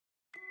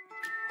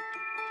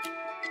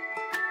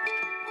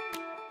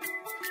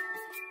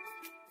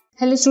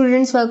Hello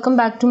students, welcome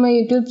back to my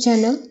YouTube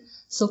channel.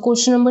 So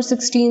question number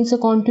 16 से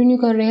continue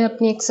कर रहे हैं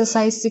अपनी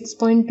exercise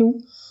 6.2।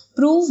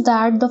 Prove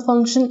that the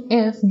function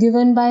f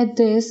given by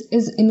this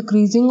is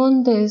increasing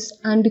on this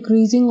and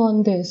decreasing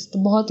on this. तो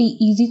बहुत ही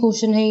easy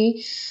question है ये।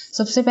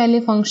 सबसे पहले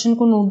फंक्शन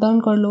को नोट डाउन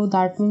कर लो,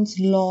 that means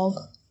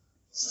log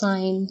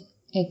sin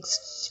x।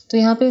 तो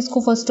यहाँ पे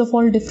इसको फर्स्ट ऑफ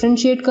ऑल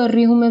डिफ्रेंशिएट कर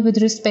रही हूँ मैं विद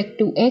रिस्पेक्ट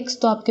टू x।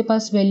 तो आपके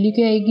पास वैल्यू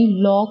क्या आएगी,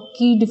 log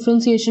की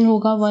डिफ्रेंसिएशन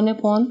होगा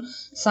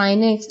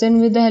 1/sin x। Then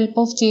with the help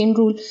of chain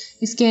rule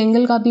इसके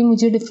एंगल का भी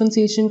मुझे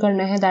डिफ्रेंसिएशन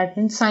करना है, दैट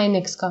मीन्स sin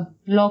x का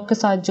log के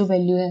साथ जो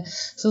वैल्यू है।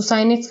 सो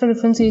sin x का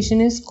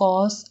डिफ्रेंसिएशन इज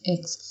cos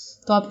x।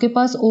 तो आपके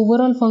पास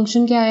ओवरऑल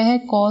फंक्शन क्या आया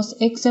है, cos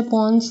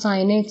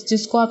x/sin x,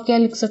 जिसको आप क्या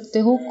लिख सकते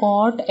हो,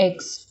 cot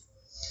x।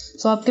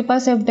 सो आपके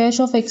पास f डैश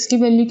ऑफ x की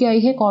वैल्यू क्या आई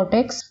है, cot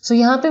x। सो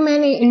यहाँ पे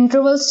मैंने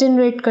इंटरवल्स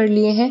जनरेट कर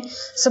लिए हैं।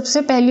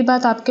 सबसे पहली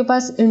बात, आपके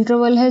पास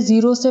इंटरवल है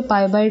 0 से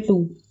π/2,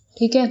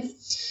 ठीक है।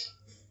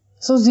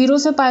 सो 0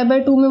 से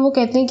π/2 में वो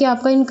कहते हैं कि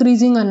आपका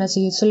इंक्रीजिंग आना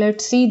चाहिए। सो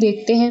लेट्स सी,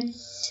 देखते हैं।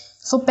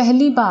 सो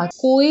पहली बात,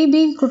 कोई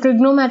भी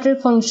ट्रिग्नोमेट्रिक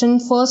फंक्शन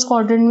फर्स्ट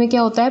क्वाड्रेंट में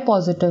क्या होता है,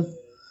 पॉजिटिव।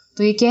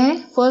 तो ये क्या है,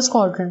 फर्स्ट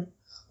क्वाड्रेंट।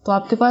 तो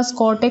आपके पास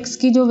cot x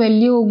की जो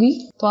वैल्यू होगी,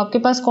 तो आपके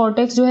पास cot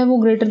x जो है वो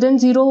ग्रेटर देन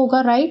 0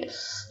 होगा, right.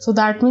 So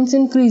that means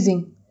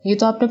increasing. ये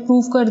तो आपने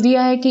प्रूव कर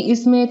दिया है कि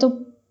इसमें तो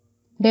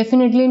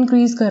डेफिनेटली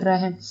इंक्रीज कर रहा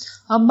है।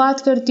 अब बात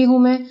करती हूँ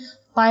मैं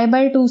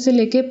π/2 से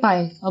लेके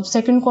पाई। अब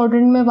सेकंड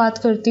क्वाड्रेंट में बात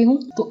करती हूँ,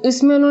 तो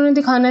इसमें उन्होंने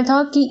दिखाना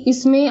था कि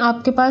इसमें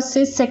आपके पास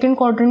से सेकंड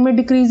क्वाड्रेंट में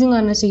डिक्रीजिंग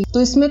आना चाहिए।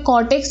 तो इसमें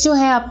cot x जो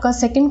है आपका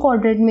सेकंड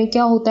क्वाड्रेंट में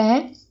क्या होता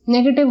है,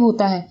 नेगेटिव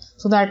होता है।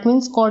 So that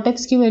means cot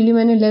x की वैल्यू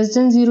मैंने लेस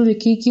देन 0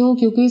 लिखी, क्यों,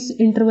 क्योंकि इस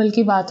इंटरवल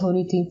की बात हो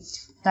रही थी।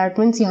 दैट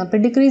मीन्स यहाँ पे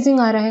डिक्रीजिंग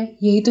आ रहा है,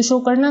 यही तो शो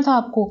करना था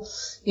आपको,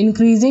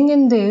 increasing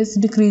in this,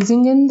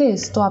 decreasing in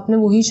this. तो आपने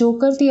वही शो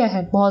कर दिया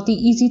है, बहुत ही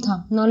इजी था।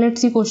 Now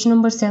let's see question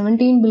number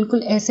 17,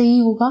 बिल्कुल ऐसे ही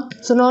होगा।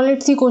 So now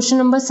let's see question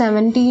number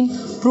 17।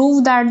 Prove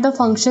that the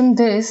function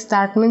this,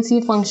 that means ये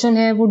फंक्शन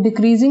है वो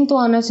डिक्रीजिंग तो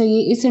आना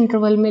चाहिए इस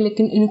इंटरवल में,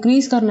 लेकिन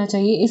इंक्रीज करना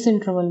चाहिए इस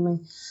इंटरवल में।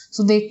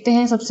 सो देखते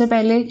हैं। सबसे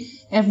पहले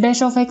f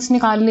डैश ऑफ x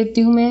निकाल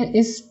लेती हूँ मैं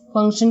इस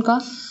फंक्शन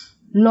का,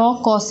 log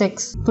cos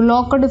x। तो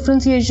log का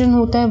डिफ्रेंसिएशन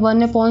होता है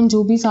 1/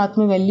 जो भी साथ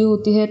में वैल्यू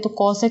होती है। तो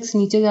cos x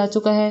नीचे जा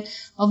चुका है।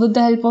 अब with the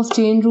help of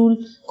chain rule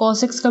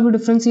cos x का भी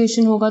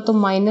डिफ्रेंसिएशन होगा, तो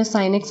माइनस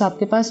sin x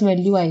आपके पास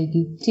वैल्यू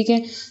आएगी, ठीक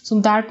है। सो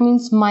दैट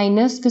मीन्स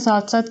माइनस के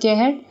साथ साथ क्या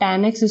है,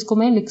 tan x, इसको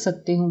मैं लिख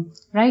सकती हूँ,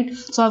 राइट।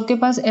 सो आपके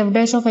पास f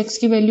डैश ऑफ x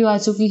की वैल्यू आ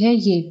चुकी है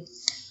ये।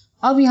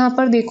 अब यहाँ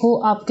पर देखो,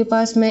 आपके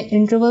पास मैं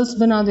इंटरवल्स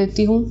बना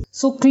देती हूँ।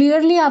 सो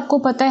क्लियरली आपको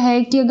पता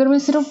है कि अगर मैं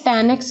सिर्फ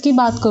tan x की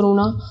बात करूँ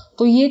ना,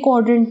 तो ये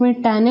क्वाड्रेंट में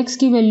tan x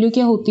की वैल्यू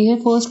क्या होती है,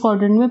 फर्स्ट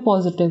क्वाड्रेंट में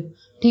पॉजिटिव,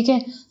 ठीक है।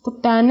 तो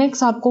tan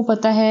x आपको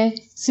पता है,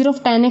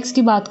 सिर्फ tan x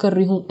की बात कर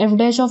रही हूँ। f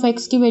डैश ऑफ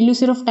x की वैल्यू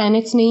सिर्फ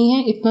tan x नहीं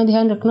है, इतना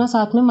ध्यान रखना,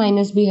 साथ में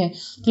माइनस भी है।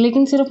 तो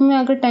लेकिन सिर्फ मैं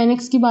अगर tan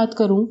x की बात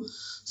करूँ,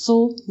 सो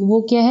वो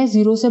क्या है,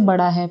 0 से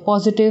बड़ा है,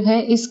 पॉजिटिव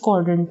है इस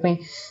क्वाड्रेंट में।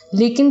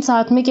 लेकिन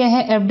साथ में क्या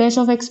है, f डैश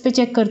ऑफ x पे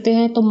चेक करते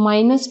हैं, तो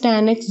माइनस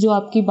tan x जो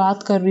आपकी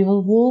बात कर रही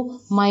हूँ, वो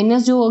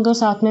माइनस जो अगर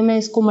साथ में मैं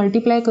इसको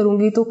मल्टीप्लाई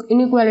करूँगी तो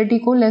इनइक्वालिटी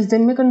को लेस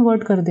देन में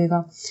कन्वर्ट कर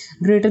देगा,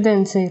 ग्रेटर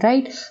देन से,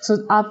 राइट। सो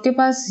आपके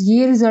पास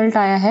ये रिजल्ट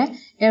आया है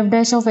f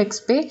डैश ऑफ x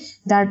पे,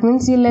 दैट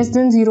मीन्स ये लेस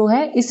देन 0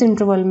 है इस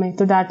इंटरवल में,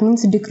 तो दैट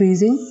मीन्स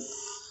डिक्रीजिंग।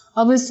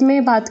 अब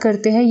इसमें बात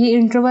करते हैं, ये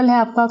इंटरवल है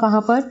आपका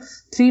कहाँ पर,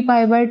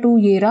 3π/2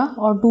 ये रहा,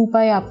 और 2π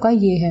आपका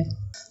ये है।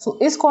 सो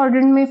इस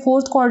क्वाड्रेंट में,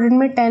 फोर्थ क्वाड्रेंट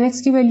में tan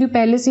x की वैल्यू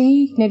पहले से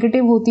ही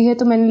नेगेटिव होती है,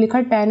 तो मैंने लिखा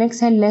tan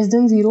x है लेस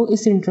देन 0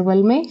 इस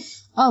इंटरवल में।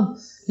 अब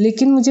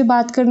लेकिन मुझे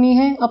बात करनी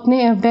है अपने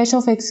f डैश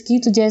ऑफ x की,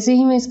 तो जैसे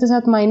ही मैं इसके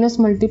साथ माइनस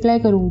मल्टीप्लाई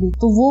करूंगी,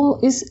 तो वो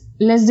इस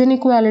लेस देन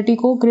इक्वालिटी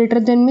को ग्रेटर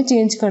देन में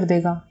चेंज कर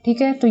देगा,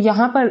 ठीक है। तो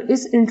यहाँ पर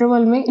इस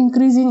इंटरवल में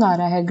इंक्रीजिंग आ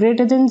रहा है,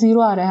 ग्रेटर देन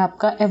 0 आ रहा है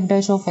आपका f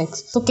डैश ऑफ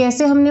x। तो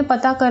कैसे हमने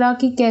पता करा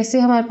कि कैसे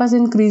हमारे पास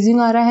इंक्रीजिंग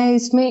आ रहा है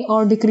इसमें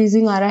और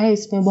डिक्रीजिंग आ रहा है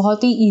इसमें,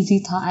 बहुत ही ईजी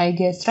था, I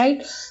guess,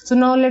 right. So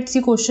now let's see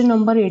question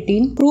number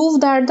 18। Prove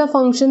that the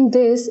function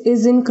this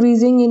is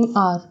increasing in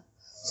r।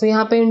 सो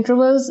यहाँ पे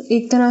इंटरवल्स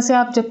एक तरह से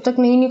आप जब तक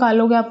नहीं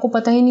निकालोगे, आपको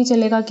पता ही नहीं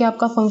चलेगा कि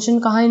आपका फंक्शन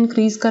कहाँ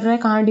इंक्रीज कर रहा है,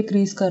 कहाँ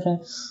डिक्रीज कर रहा है।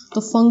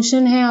 तो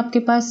फंक्शन है आपके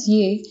पास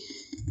ये,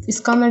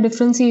 इसका मैं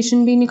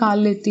डिफ्रेंसिएशन भी निकाल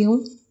लेती हूँ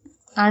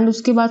एंड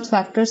उसके बाद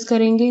फैक्टर्स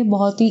करेंगे,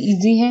 बहुत ही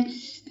इजी है।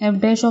 f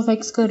डैश ऑफ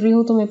x कर रही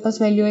हूँ, तो मेरे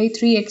पास वैल्यू आई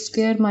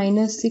 3x²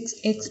 -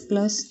 6x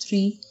 +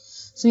 3।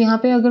 सो यहाँ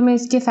पे अगर मैं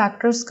इसके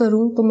फैक्टर्स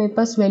करूँ तो मेरे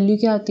पास वैल्यू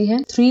क्या आती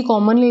है, 3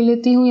 कॉमन ले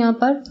लेती हूँ यहाँ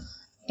पर,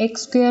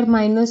 x²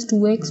 -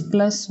 2x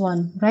 +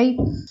 1, right.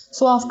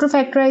 So after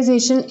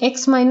factorisation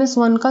x -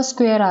 1 का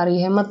स्क्वायर आ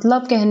रही है,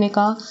 मतलब कहने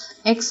का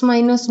x -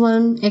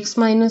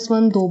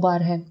 1 2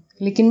 बार है,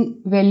 लेकिन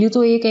वैल्यू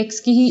तो एक x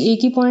की ही एक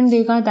ही पॉइंट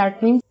देगा।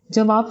 दैट मीन्स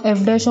जब आप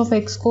f डैश ऑफ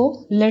x को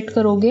लेट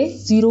करोगे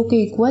 0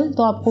 के इक्वल,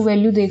 तो आपको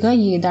वैल्यू देगा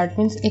ये, दैट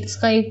मीन्स x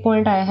का एक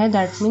पॉइंट आया है,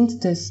 दैट मीन्स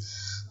दिस।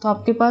 तो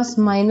आपके पास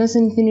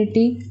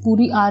 -∞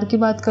 पूरी r की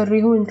बात कर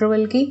रही हूँ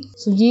इंटरवल की।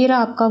 सो ये रहा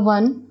आपका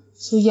 1,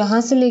 सो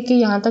यहाँ से लेके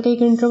यहाँ तक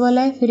एक इंटरवल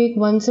है, फिर एक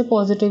 1 से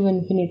पॉजिटिव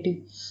इन्फिनिटी।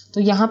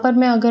 तो यहाँ पर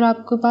मैं अगर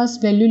आपके पास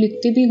वैल्यू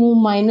लिखती भी हूँ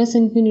 -∞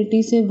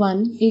 से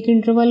 1 एक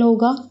इंटरवल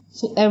होगा।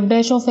 सो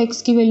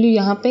f' की वैल्यू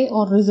यहाँ पे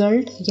और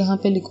रिजल्ट यहाँ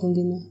पे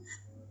लिखूंगी मैं,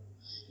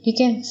 ठीक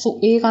है। सो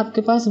एक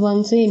आपके पास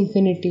 1 से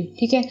इन्फिनिटी,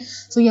 ठीक है।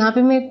 सो यहाँ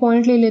पे मैं एक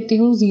पॉइंट ले लेती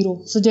हूँ 0।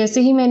 सो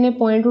जैसे ही मैंने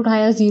पॉइंट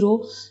उठाया 0,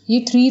 ये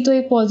 3 तो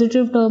एक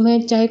पॉजिटिव टर्म है,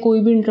 चाहे कोई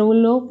भी इंटरवल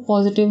लो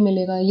पॉजिटिव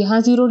मिलेगा।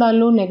 यहाँ 0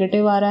 डालो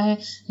नेगेटिव आ रहा है,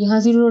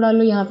 यहाँ 0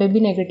 डालो यहाँ पे भी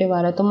नेगेटिव आ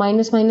रहा है, तो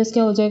माइनस माइनस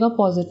क्या हो जाएगा,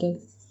 पॉजिटिव,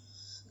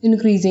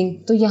 इंक्रीजिंग।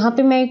 तो यहाँ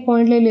पे मैं एक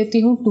पॉइंट ले लेती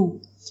हूँ 2।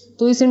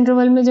 तो इस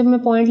इंटरवल में जब मैं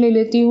पॉइंट ले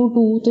लेती हूँ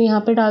 2, तो यहाँ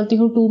पे डालती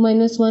हूँ 2 -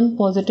 1,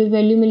 पॉजिटिव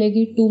वैल्यू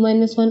मिलेगी, 2 -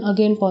 1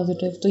 अगेन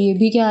पॉजिटिव, तो ये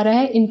भी क्या आ रहा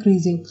है,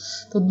 इंक्रीजिंग।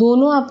 तो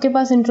दोनों आपके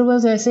पास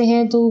इंटरवल्स ऐसे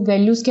हैं, तो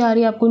वैल्यूज़ क्या आ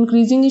रही है, आपको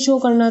इंक्रीजिंग ही शो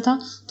करना था,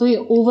 तो ये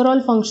ओवरऑल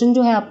फंक्शन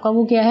जो है आपका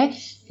वो क्या है,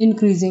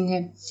 इंक्रीजिंग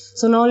है।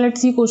 So now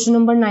let's see question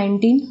number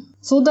 19।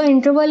 So the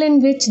interval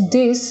in which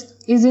this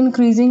is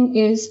increasing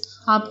is,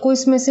 आपको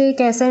इसमें से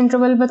एक ऐसा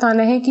इंटरवल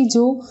बताना है कि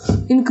जो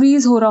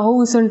इंक्रीज हो रहा हो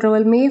उस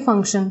इंटरवल में ये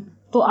फंक्शन।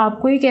 तो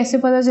आपको ये कैसे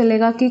पता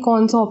चलेगा कि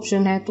कौन सा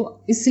ऑप्शन है,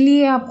 तो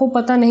इसलिए आपको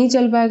पता नहीं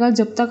चल पाएगा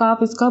जब तक आप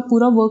इसका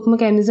पूरा वर्क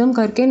मैकेनिज्म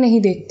करके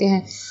नहीं देखते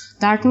हैं।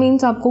 दैट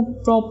मीन्स आपको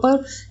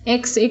प्रॉपर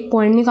x एक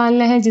पॉइंट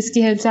निकालना है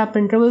जिसकी हेल्प से आप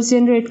इंटरवल्स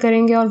जनरेट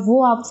करेंगे, और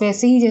वो आप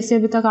वैसे ही जैसे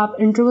अभी तक आप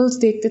इंटरवल्स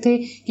देखते थे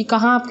कि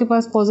कहाँ आपके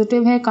पास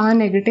पॉजिटिव है कहाँ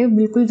नेगेटिव,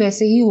 बिल्कुल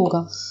वैसे ही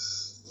होगा।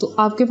 तो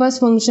आपके पास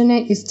फंक्शन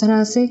है इस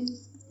तरह से,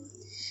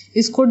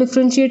 इसको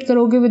डिफ्रेंशिएट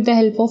करोगे with the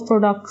help of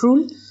product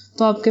rule,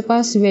 तो आपके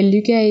पास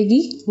वैल्यू क्या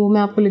आएगी वो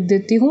मैं आपको लिख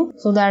देती हूँ।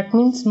 So that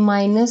means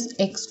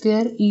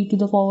 -x²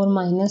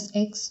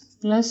 e⁻⁻x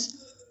plus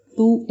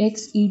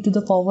 2x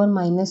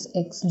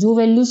e⁻⁻x। जो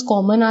वैल्यूज़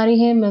कॉमन आ रही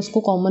है मैं उसको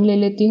कॉमन ले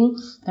लेती हूँ,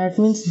 that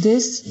means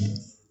this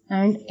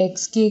and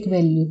x की एक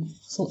वैल्यू।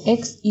 सो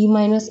x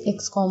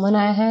e⁻x कॉमन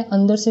आया है,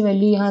 अंदर से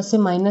वैल्यू यहाँ से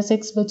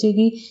 -x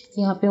बचेगी,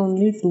 यहाँ पे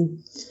ओनली 2।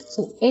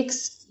 सो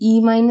x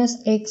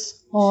e⁻x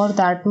और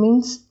दैट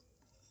मीन्स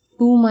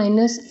 2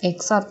 -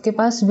 x आपके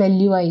पास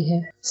वैल्यू आई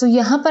है। सो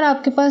यहाँ पर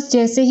आपके पास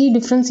जैसे ही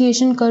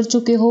डिफ्रेंसिएशन कर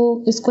चुके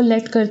हो, इसको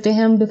लेट करते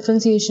हैं हम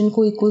डिफ्रेंसिएशन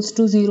को इक्वल्स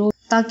टू 0,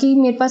 ताकि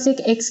मेरे पास एक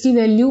x की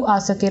वैल्यू आ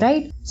सके,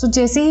 राइट। सो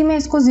जैसे ही मैं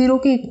इसको 0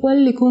 के इक्वल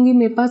लिखूंगी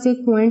मेरे पास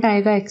एक पॉइंट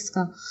आएगा x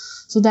का।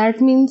 सो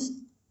दैट मीन्स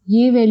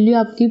ये वैल्यू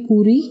आपकी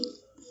पूरी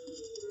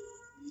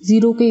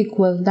 0 के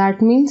इक्वल,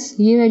 दैट मीन्स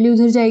ये वैल्यू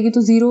उधर जाएगी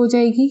तो 0 हो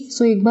जाएगी।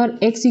 सो एक बार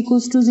x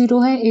इक्वल्स टू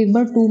 0 है, एक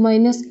बार 2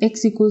 -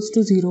 x इक्वल्स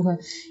टू 0 है।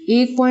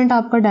 एक पॉइंट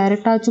आपका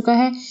डायरेक्ट आ चुका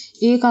है,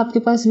 एक आपके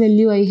पास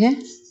वैल्यू आई है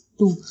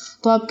 2।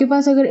 तो आपके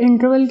पास अगर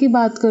इंटरवल की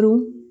बात करूँ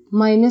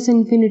 -∞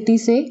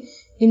 से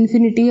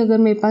इन्फिनिटी अगर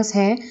मेरे पास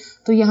है,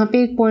 तो यहाँ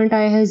पे एक पॉइंट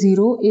आया है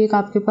 0, एक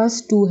आपके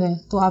पास 2 है।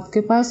 तो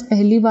आपके पास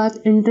पहली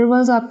बात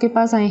इंटरवल्स आपके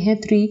पास आए हैं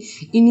 3,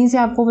 इन्हीं से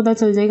आपको पता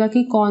चल जाएगा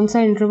कि कौन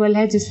सा इंटरवल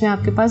है जिसमें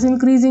आपके पास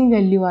इंक्रीजिंग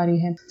वैल्यू आ रही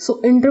है।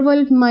 सो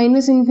इंटरवल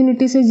 -∞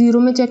 से 0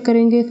 में चेक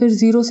करेंगे, फिर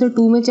 0 से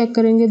 2 में चेक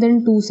करेंगे, देन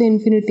 2 से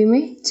इन्फिनिटी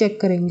में चेक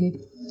करेंगे।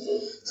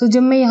 सो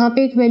जब मैं यहाँ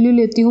पे एक वैल्यू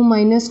लेती हूँ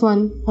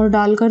 -1 और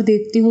डालकर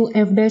देखती हूँ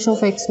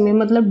f' में,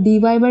 मतलब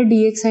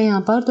dy/dx है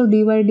यहाँ पर, तो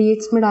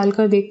dy/dx में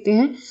डालकर देखते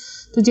हैं।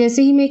 तो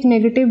जैसे ही मैं एक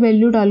नेगेटिव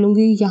वैल्यू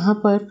डालूंगी यहाँ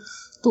पर,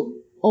 तो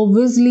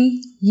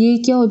ऑब्वियसली ये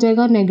क्या हो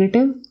जाएगा,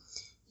 नेगेटिव।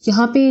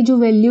 यहाँ पे जो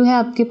वैल्यू है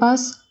आपके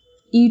पास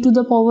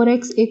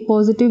e⁻x एक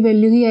पॉजिटिव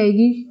वैल्यू ही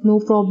आएगी, नो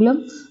प्रॉब्लम।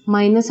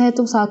 माइनस है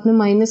तो साथ में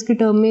माइनस की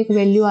टर्म में एक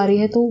वैल्यू आ रही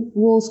है तो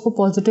वो उसको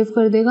पॉजिटिव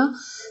कर देगा।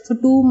 सो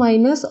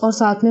 2 - और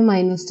साथ में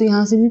माइनस, तो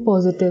यहाँ से भी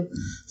पॉजिटिव।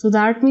 सो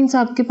दैट मीन्स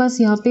आपके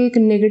पास यहाँ पे एक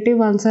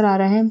नेगेटिव आंसर आ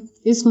रहा है।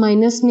 इस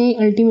माइनस ने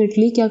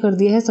अल्टीमेटली क्या कर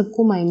दिया है,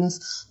 सबको माइनस,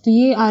 तो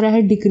ये आ रहा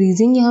है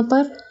डिक्रीजिंग। यहाँ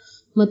पर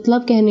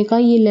मतलब कहने का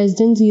ये <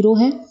 0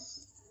 है,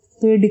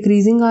 तो ये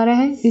डिक्रीजिंग आ रहा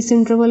है इस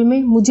इंटरवल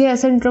में। मुझे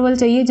ऐसा इंटरवल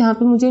चाहिए जहाँ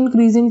पे मुझे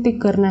इंक्रीजिंग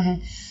टिक करना है,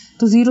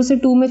 तो 0 से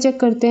 2 में चेक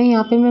करते हैं।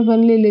 यहाँ पे मैं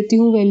 1 ले लेती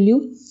हूँ वैल्यू,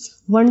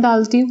 1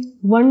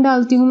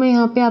 डालती हूँ मैं,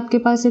 यहाँ पे आपके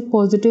पास एक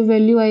पॉजिटिव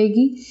वैल्यू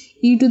आएगी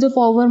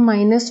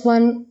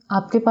e⁻−1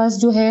 आपके पास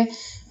जो है,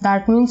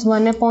 दैट मीन्स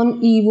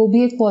 1/e, वो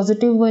भी एक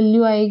पॉजिटिव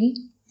वैल्यू आएगी।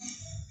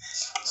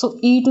 सो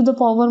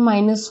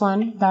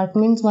e⁻−1 that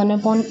means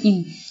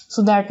 1/e,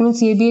 so that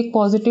means ये भी एक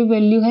पॉजिटिव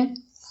वैल्यू है,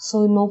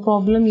 सो नो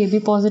प्रॉब्लम, ये भी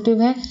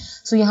पॉजिटिव है।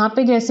 सो यहाँ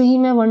पे जैसे ही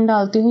मैं 1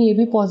 डालती हूँ ये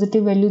भी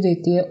पॉजिटिव वैल्यू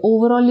देती है।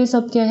 ओवरऑल ये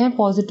सब क्या है,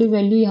 पॉजिटिव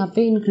वैल्यू, यहाँ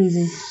पे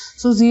इंक्रीजिंग।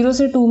 सो 0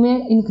 से 2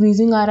 में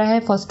इंक्रीजिंग आ रहा है।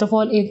 फर्स्ट ऑफ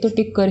ऑल एक तो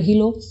टिक कर ही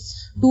लो।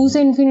 2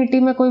 से इन्फिनिटी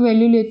में कोई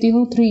वैल्यू लेती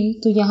हूँ 3,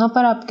 तो यहाँ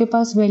पर आपके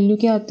पास वैल्यू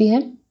क्या आती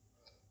है,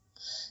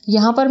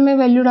 यहाँ पर मैं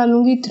वैल्यू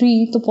डालूंगी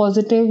 3 तो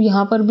पॉजिटिव,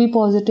 यहाँ पर भी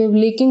पॉजिटिव।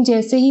 लेकिन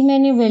जैसे ही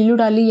मैंने वैल्यू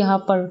डाली यहाँ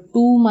पर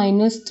 2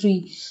 -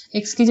 3,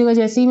 x की जगह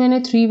जैसे ही मैंने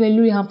 3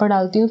 वैल्यू यहाँ पर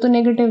डालती हूँ तो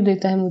नेगेटिव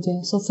देता है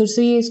मुझे। सो फिर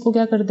से ये इसको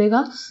क्या कर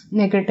देगा,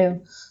 नेगेटिव।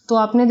 तो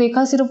आपने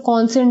देखा सिर्फ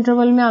कौन से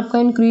इंटरवल में आपका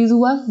इंक्रीज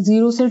हुआ,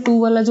 0 से 2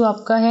 वाला जो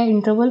आपका है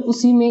इंटरवल,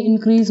 उसी में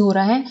इंक्रीज हो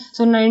रहा है।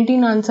 सो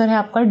 19 आंसर है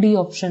आपका डी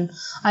ऑप्शन।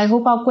 आई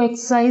होप आपको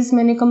एक्सरसाइज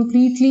मैंने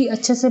कम्प्लीटली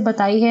अच्छे से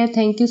बताई है।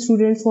 Thank you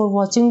students for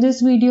watching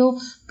this video.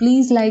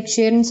 Please like,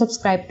 share and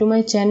subscribe to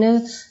my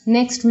channel.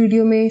 Next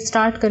video में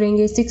स्टार्ट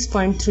करेंगे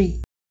 6.3।